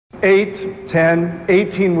8, 10,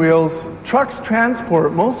 18 wheels, trucks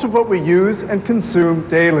transport most of what we use and consume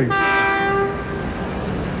daily.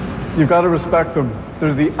 You've got to respect them.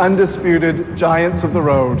 They're the undisputed giants of the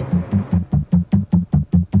road.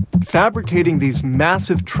 Fabricating these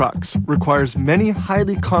massive trucks requires many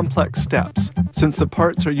highly complex steps, since the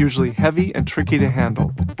parts are usually heavy and tricky to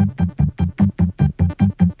handle.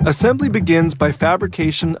 Assembly begins by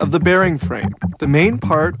fabrication of the bearing frame, the main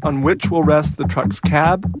part on which will rest the truck's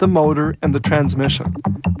cab, the motor, and the transmission.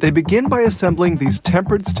 They begin by assembling these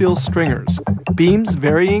tempered steel stringers, beams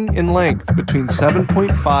varying in length between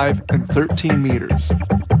 7.5 and 13 meters.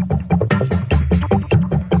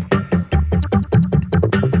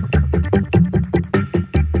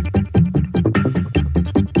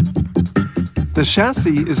 The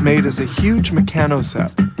chassis is made as a huge mechano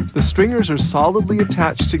set. The stringers are solidly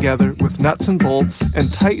attached together with nuts and bolts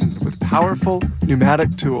and tightened with powerful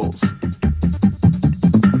pneumatic tools.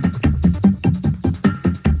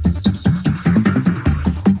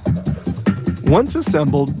 Once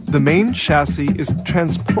assembled, the main chassis is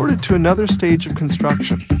transported to another stage of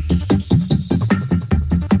construction.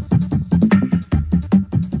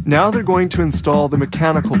 Now they're going to install the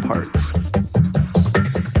mechanical parts.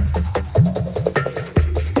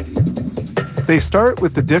 They start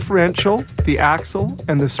with the differential, the axle,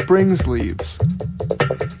 and the spring sleeves.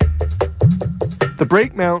 The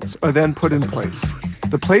brake mounts are then put in place.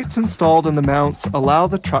 The plates installed in the mounts allow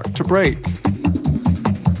the truck to brake.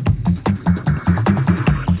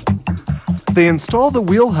 They install the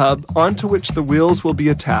wheel hub onto which the wheels will be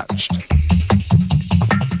attached.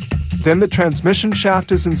 Then the transmission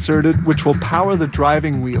shaft is inserted, which will power the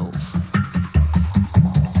driving wheels.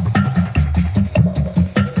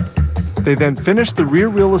 They then finish the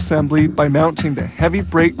rear wheel assembly by mounting the heavy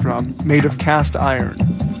brake drum made of cast iron.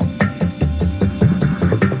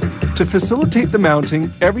 To facilitate the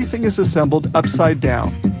mounting, everything is assembled upside down.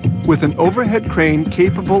 With an overhead crane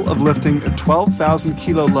capable of lifting a 12,000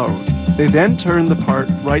 kilo load, they then turn the part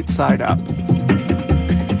right side up.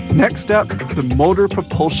 Next up, the motor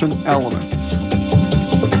propulsion elements.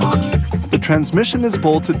 The transmission is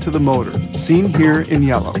bolted to the motor, seen here in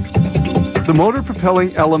yellow. The motor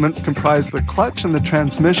propelling elements comprise the clutch and the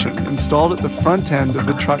transmission installed at the front end of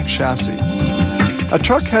the truck chassis. A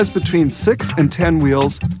truck has between 6 and 10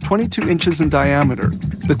 wheels, 22 inches in diameter.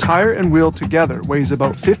 The tire and wheel together weighs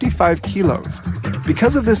about 55 kilos.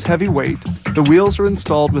 Because of this heavy weight, the wheels are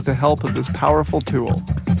installed with the help of this powerful tool.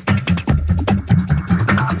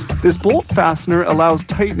 This bolt fastener allows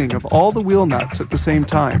tightening of all the wheel nuts at the same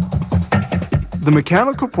time. The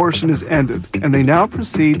mechanical portion is ended, and they now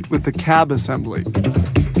proceed with the cab assembly.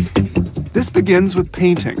 This begins with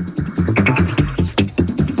painting.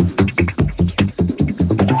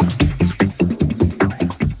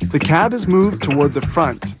 The cab is moved toward the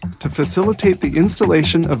front to facilitate the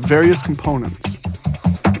installation of various components.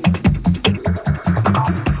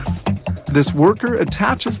 This worker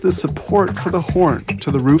attaches the support for the horn to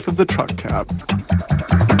the roof of the truck cab.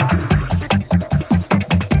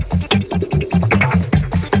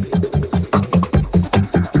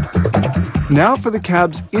 Now for the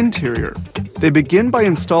cab's interior. They begin by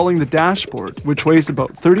installing the dashboard, which weighs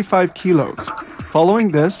about 35 kilos.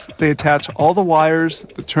 Following this, they attach all the wires,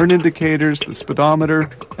 the turn indicators, the speedometer,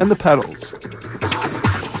 and the pedals.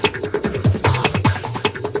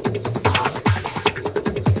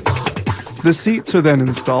 The seats are then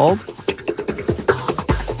installed,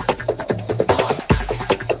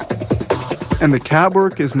 and the cab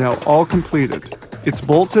work is now all completed. It's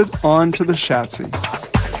bolted onto the chassis.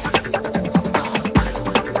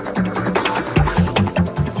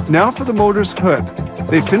 Now for the motor's hood.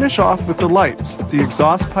 They finish off with the lights, the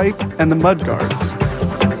exhaust pipe, and the mud guards.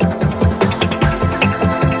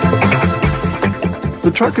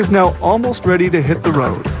 The truck is now almost ready to hit the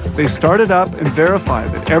road. They start it up and verify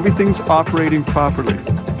that everything's operating properly,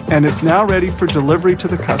 and it's now ready for delivery to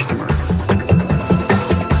the customer.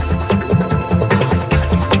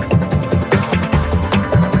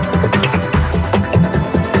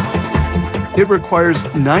 It requires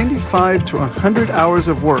 95 to 100 hours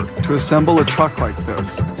of work to assemble a truck like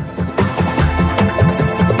this.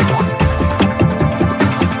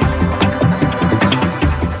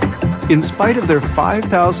 In spite of their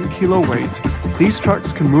 5,000 kilo weight, these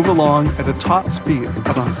trucks can move along at a top speed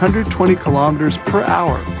of 120 kilometers per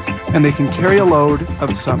hour, and they can carry a load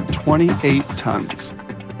of some 28 tons.